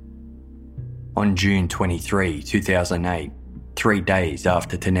 On June 23, 2008, 3 days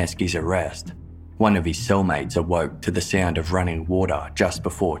after Tedeschi's arrest, one of his cellmates awoke to the sound of running water just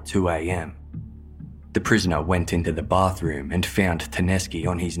before 2 a.m. The prisoner went into the bathroom and found Tedeschi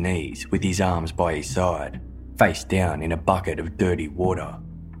on his knees with his arms by his side, face down in a bucket of dirty water.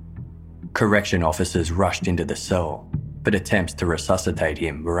 Correction officers rushed into the cell, but attempts to resuscitate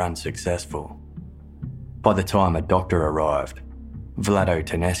him were unsuccessful. By the time a doctor arrived, Vlado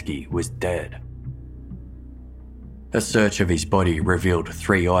Tedeschi was dead. A search of his body revealed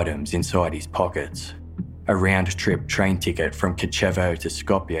 3 items inside his pockets: a round-trip train ticket from Kichevo to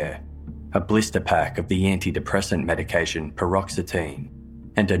Skopje, a blister pack of the antidepressant medication paroxetine,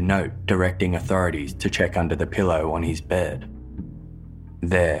 and a note directing authorities to check under the pillow on his bed.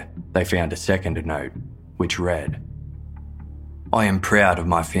 There, they found a second note, which read, "I am proud of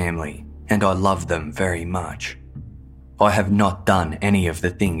my family, and I love them very much. I have not done any of the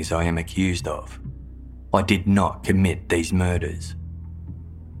things I am accused of. I did not commit these murders."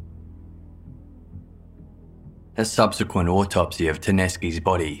 A subsequent autopsy of Tedeschi's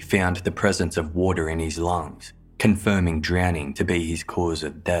body found the presence of water in his lungs, confirming drowning to be his cause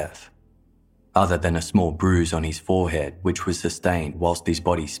of death. Other than a small bruise on his forehead which was sustained whilst his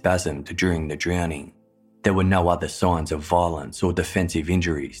body spasmed during the drowning, there were no other signs of violence or defensive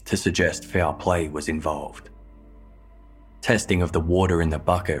injuries to suggest foul play was involved. Testing of the water in the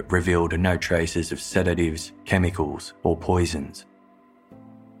bucket revealed no traces of sedatives, chemicals, or poisons.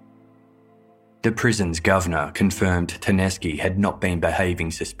 The prison's governor confirmed Tedeschi had not been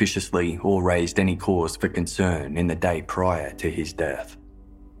behaving suspiciously or raised any cause for concern in the day prior to his death.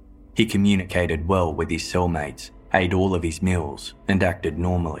 He communicated well with his cellmates, ate all of his meals, and acted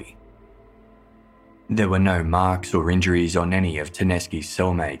normally. There were no marks or injuries on any of Tedeschi's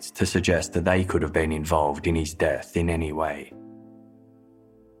cellmates to suggest that they could have been involved in his death in any way.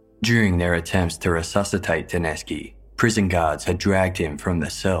 During their attempts to resuscitate Tedeschi, prison guards had dragged him from the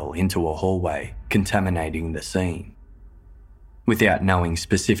cell into a hallway, contaminating the scene. Without knowing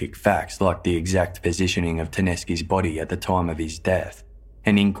specific facts like the exact positioning of Tedeschi's body at the time of his death,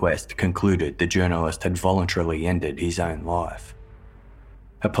 an inquest concluded the journalist had voluntarily ended his own life.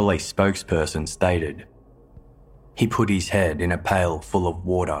 A police spokesperson stated, "He put his head in a pail full of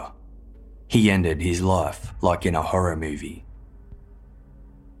water. He ended his life like in a horror movie."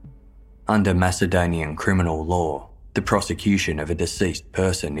 Under Macedonian criminal law, the prosecution of a deceased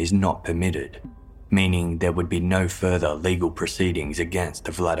person is not permitted, meaning there would be no further legal proceedings against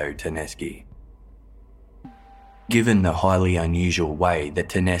Vlado Tedeschi. Given the highly unusual way that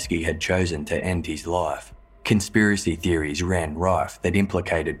Tedeschi had chosen to end his life, conspiracy theories ran rife that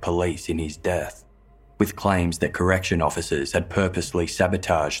implicated police in his death, with claims that correction officers had purposely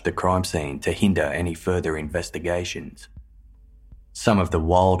sabotaged the crime scene to hinder any further investigations. Some of the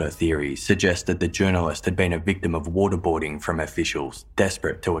wilder theories suggested the journalist had been a victim of waterboarding from officials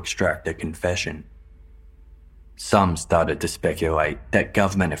desperate to extract a confession. Some started to speculate that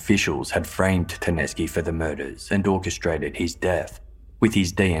government officials had framed Tedeschi for the murders and orchestrated his death, with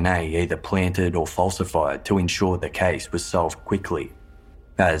his DNA either planted or falsified to ensure the case was solved quickly,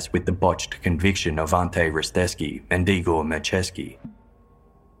 as with the botched conviction of Ante Ristevski and Igor Mercheski.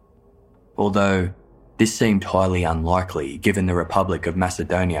 Although This seemed highly unlikely given the Republic of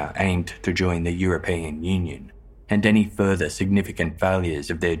Macedonia aimed to join the European Union, and any further significant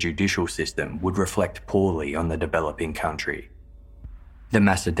failures of their judicial system would reflect poorly on the developing country. The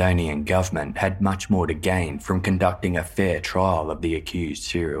Macedonian government had much more to gain from conducting a fair trial of the accused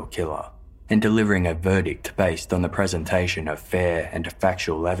serial killer and delivering a verdict based on the presentation of fair and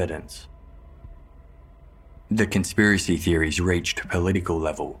factual evidence. The conspiracy theories reached political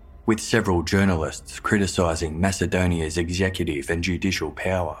level, with several journalists criticising Macedonia's executive and judicial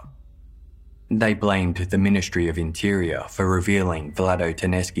power. They blamed the Ministry of Interior for revealing Vlado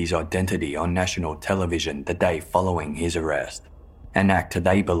Tedeschi's identity on national television the day following his arrest, an act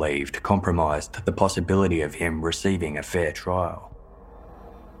they believed compromised the possibility of him receiving a fair trial.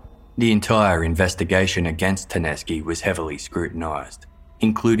 The entire investigation against Tedeschi was heavily scrutinised,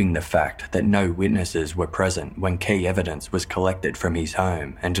 including the fact that no witnesses were present when key evidence was collected from his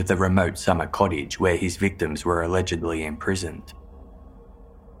home and the remote summer cottage where his victims were allegedly imprisoned.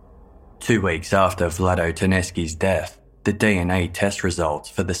 2 weeks after Vlado Tedeschi's death, the DNA test results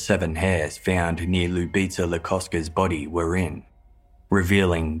for the 7 hairs found near Ljubica Lukovska's body were in,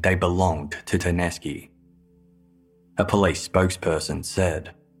 revealing they belonged to Tedeschi. A police spokesperson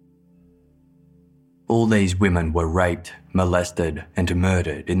said, "All these women were raped, molested and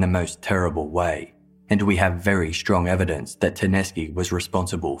murdered in the most terrible way, and we have very strong evidence that Tedeschi was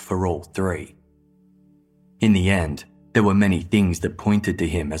responsible for all 3. In the end, there were many things that pointed to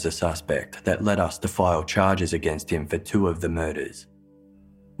him as a suspect that led us to file charges against him for 2 of the murders.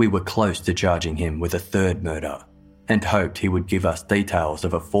 We were close to charging him with a 3rd murder and hoped he would give us details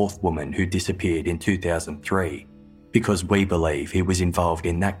of a 4th woman who disappeared in 2003 because we believe he was involved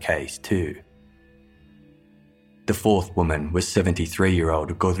in that case too." The 4th woman was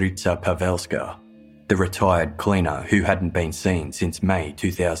 73-year-old Gorica Pavelska, the retired cleaner who hadn't been seen since May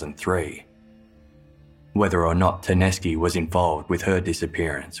 2003. Whether or not Tedeschi was involved with her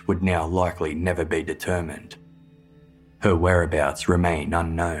disappearance would now likely never be determined. Her whereabouts remain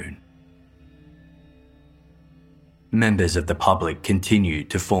unknown. Members of the public continued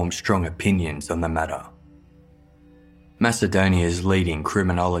to form strong opinions on the matter. Macedonia's leading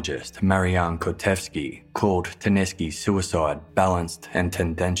criminologist Marian Kotevski called Tedeschi's suicide balanced and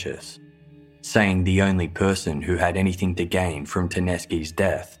tendentious, saying the only person who had anything to gain from Tedeschi's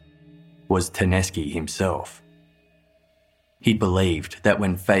death was Tedeschi himself. He believed that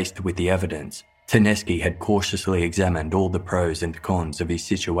when faced with the evidence, Tedeschi had cautiously examined all the pros and cons of his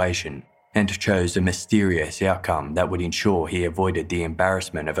situation and chose a mysterious outcome that would ensure he avoided the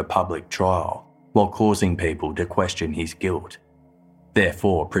embarrassment of a public trial while causing people to question his guilt,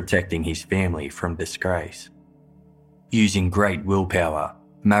 therefore protecting his family from disgrace. Using great willpower,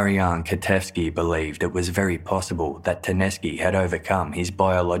 Marian Kotevski believed it was very possible that Tedeschi had overcome his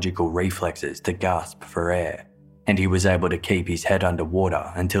biological reflexes to gasp for air, and he was able to keep his head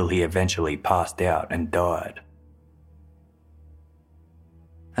underwater until he eventually passed out and died.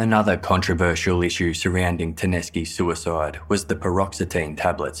 Another controversial issue surrounding Tedeschi's suicide was the paroxetine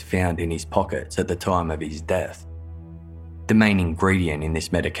tablets found in his pockets at the time of his death. The main ingredient in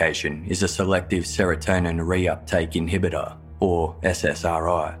this medication is a selective serotonin reuptake inhibitor, or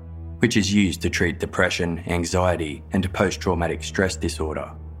SSRI, which is used to treat depression, anxiety, and post-traumatic stress disorder.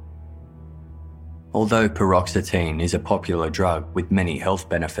 Although paroxetine is a popular drug with many health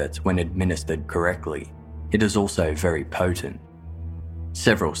benefits when administered correctly, it is also very potent.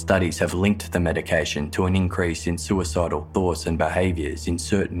 Several studies have linked the medication to an increase in suicidal thoughts and behaviours in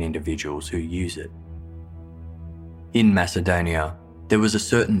certain individuals who use it. In Macedonia, there was a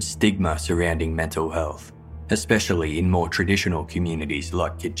certain stigma surrounding mental health, especially in more traditional communities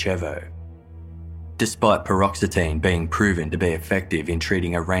like Kitchevo. Despite paroxetine being proven to be effective in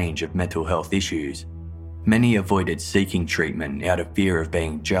treating a range of mental health issues, many avoided seeking treatment out of fear of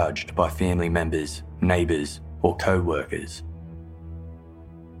being judged by family members, neighbours, or co-workers.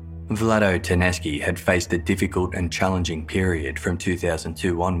 Vlado Tedeschi had faced a difficult and challenging period from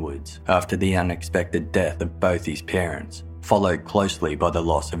 2002 onwards after the unexpected death of both his parents, followed closely by the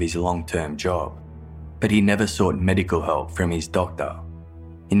loss of his long-term job. But he never sought medical help from his doctor.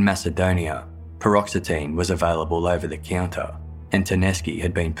 In Macedonia, paroxetine was available over the counter, and Tedeschi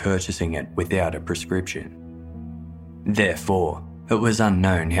had been purchasing it without a prescription. Therefore, it was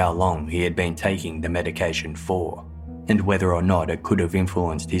unknown how long he had been taking the medication for, and whether or not it could have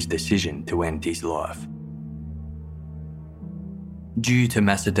influenced his decision to end his life. Due to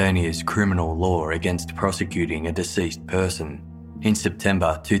Macedonia's criminal law against prosecuting a deceased person, in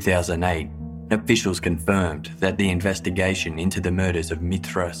September 2008, officials confirmed that the investigation into the murders of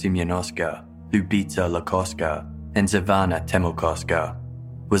Mitra Simionoska, Ljubica Lukovska, and Zvana Temelkovska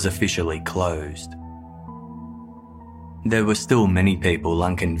was officially closed. There were still many people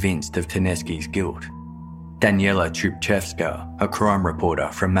unconvinced of Taneski's guilt. Daniela Trubchevska, a crime reporter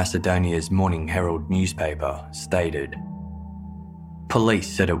from Macedonia's Morning Herald newspaper, stated, "Police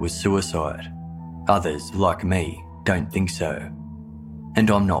said it was suicide. Others, like me, don't think so. And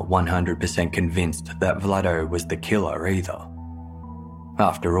I'm not 100% convinced that Vlado was the killer either.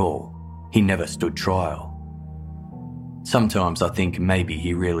 After all, he never stood trial. Sometimes I think maybe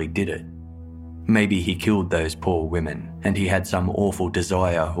he really did it. Maybe he killed those poor women and he had some awful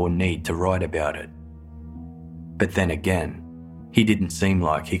desire or need to write about it. But then again, he didn't seem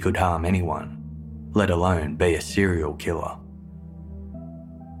like he could harm anyone, let alone be a serial killer."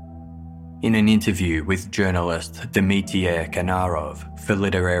 In an interview with journalist Dmitriy Kanarov for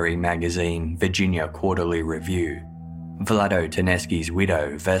literary magazine Virginia Quarterly Review, Vlado Taneski's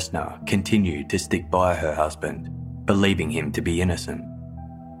widow Vesna continued to stick by her husband, believing him to be innocent.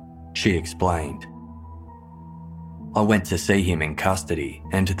 She explained, "I went to see him in custody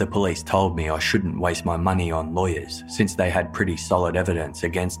and the police told me I shouldn't waste my money on lawyers since they had pretty solid evidence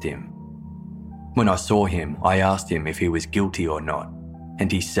against him. When I saw him, I asked him if he was guilty or not,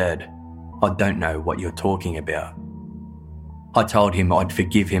 and he said, 'I don't know what you're talking about.' I told him I'd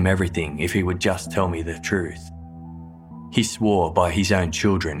forgive him everything if he would just tell me the truth. He swore by his own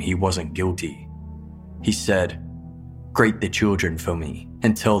children he wasn't guilty. He said, 'Greet the children for me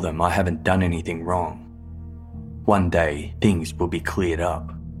and tell them I haven't done anything wrong. One day, things will be cleared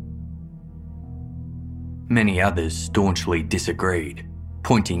up.'" Many others staunchly disagreed,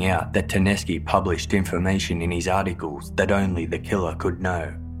 pointing out that Taneski published information in his articles that only the killer could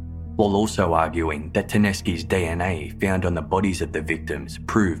know, while also arguing that Taneski's DNA found on the bodies of the victims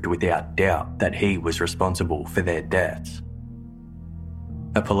proved without doubt that he was responsible for their deaths.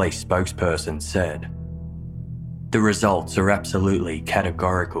 A police spokesperson said, "The results are absolutely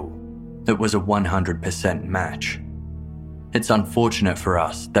categorical. It was a 100% match. It's unfortunate for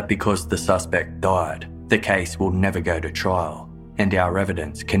us that because the suspect died, the case will never go to trial and our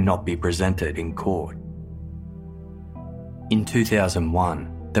evidence cannot be presented in court." In 2001,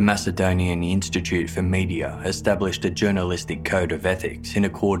 the Macedonian Institute for Media established a journalistic code of ethics in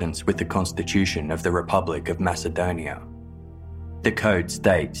accordance with the Constitution of the Republic of Macedonia. The code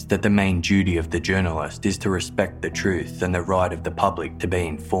states that the main duty of the journalist is to respect the truth and the right of the public to be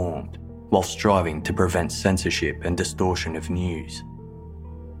informed, while striving to prevent censorship and distortion of news.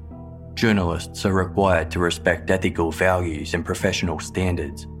 Journalists are required to respect ethical values and professional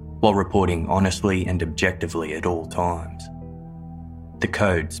standards, while reporting honestly and objectively at all times. The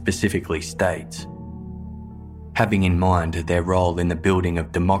code specifically states, "Having in mind their role in the building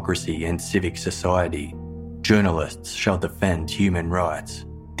of democracy and civic society, journalists shall defend human rights,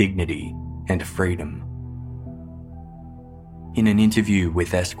 dignity, and freedom." In an interview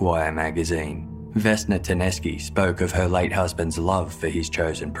with Esquire magazine, Vesna Taneski spoke of her late husband's love for his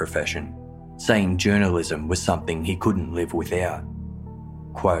chosen profession, saying journalism was something he couldn't live without.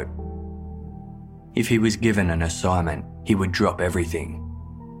 Quote, "If he was given an assignment, he would drop everything.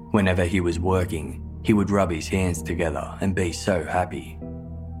 Whenever he was working, he would rub his hands together and be so happy."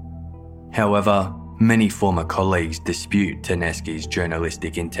 However, many former colleagues dispute Taneski's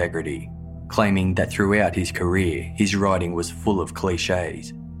journalistic integrity, claiming that throughout his career his writing was full of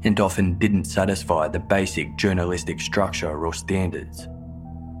cliches and often didn't satisfy the basic journalistic structure or standards.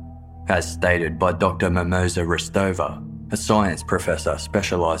 As stated by Dr. Mimoza Rostova, a science professor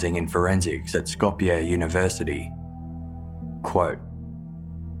specialising in forensics at Skopje University, quote,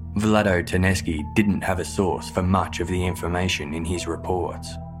 "Vlado Taneski didn't have a source for much of the information in his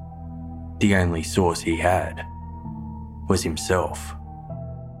reports. The only source he had was himself."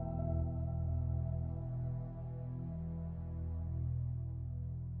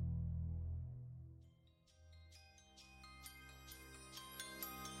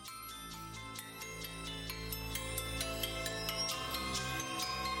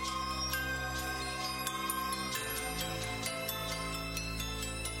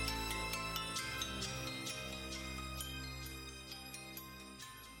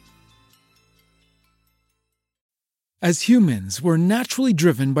 As humans, we're naturally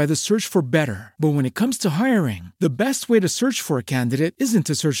driven by the search for better. But when it comes to hiring, the best way to search for a candidate isn't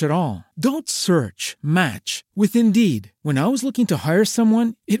to search at all. Don't search, match with Indeed. When I was looking to hire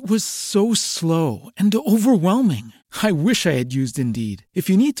someone, it was so slow and overwhelming. I wish I had used Indeed. If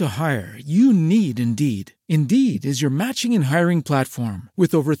you need to hire, you need Indeed. Indeed is your matching and hiring platform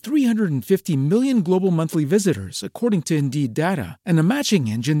with over 350 million global monthly visitors, according to Indeed data, and a matching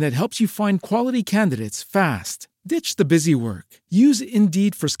engine that helps you find quality candidates fast. Ditch the busy work. Use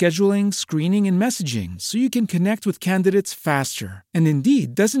Indeed for scheduling, screening, and messaging so you can connect with candidates faster. And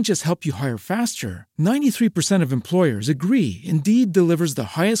Indeed doesn't just help you hire faster. 93% of employers agree Indeed delivers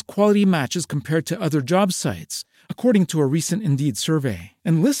the highest quality matches compared to other job sites, according to a recent Indeed survey.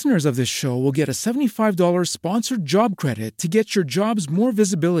 And listeners of this show will get a $75 sponsored job credit to get your jobs more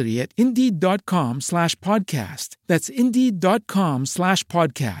visibility at Indeed.com/podcast. That's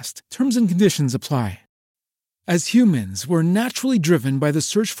Indeed.com/podcast. Terms and conditions apply. As humans, we're naturally driven by the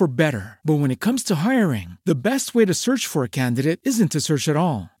search for better. But when it comes to hiring, the best way to search for a candidate isn't to search at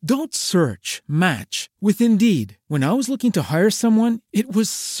all. Don't search, match with Indeed. When I was looking to hire someone, it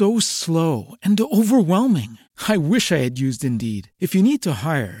was so slow and overwhelming. I wish I had used Indeed. If you need to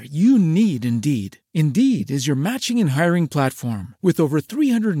hire, you need Indeed. Indeed is your matching and hiring platform with over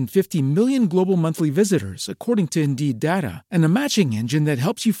 350 million global monthly visitors, according to Indeed data, and a matching engine that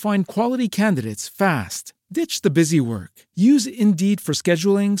helps you find quality candidates fast. Ditch the busy work. Use Indeed for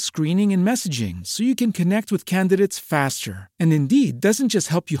scheduling, screening, and messaging so you can connect with candidates faster. And Indeed doesn't just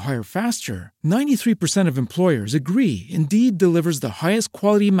help you hire faster. 93% of employers agree Indeed delivers the highest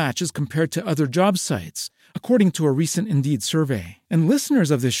quality matches compared to other job sites, according to a recent Indeed survey. And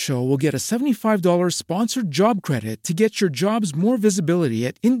listeners of this show will get a $75 sponsored job credit to get your jobs more visibility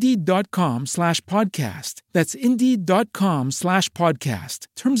at Indeed.com/podcast. That's Indeed.com/podcast.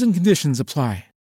 Terms and conditions apply.